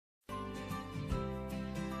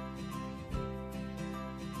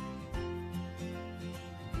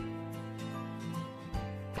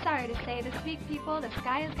Sorry to say, this week, people, the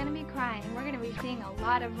sky is going to be crying. We're going to be seeing a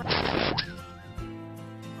lot of...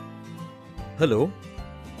 Hello?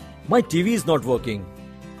 My TV is not working.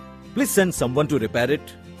 Please send someone to repair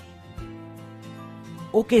it.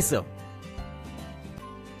 Okay, sir.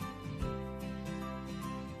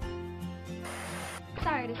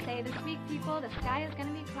 Sorry to say, this week, people, the sky is going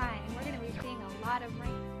to be crying. We're going to be seeing a lot of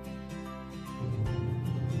rain.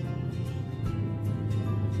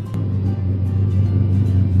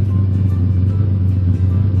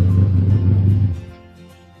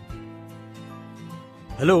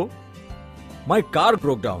 Hello? My car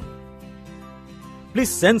broke down. Please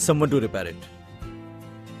send someone to repair it.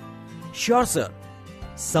 Sure, sir.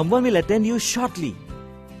 Someone will attend you shortly.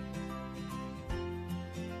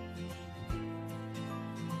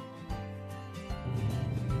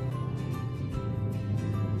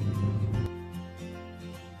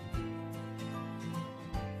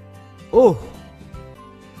 Oh,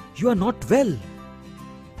 you are not well.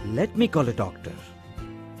 Let me call a doctor.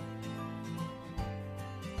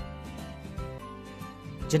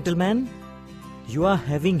 Gentleman, you are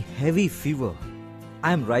having heavy fever.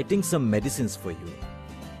 I am writing some medicines for you.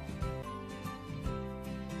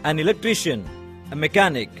 An electrician, a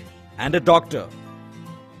mechanic, and a doctor.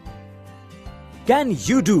 Can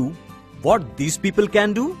you do what these people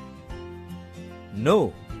can do?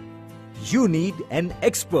 No. You need an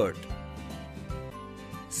expert.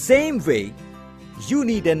 Same way, you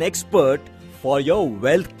need an expert for your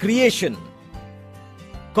wealth creation.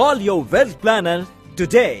 Call your wealth planner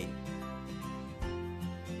today.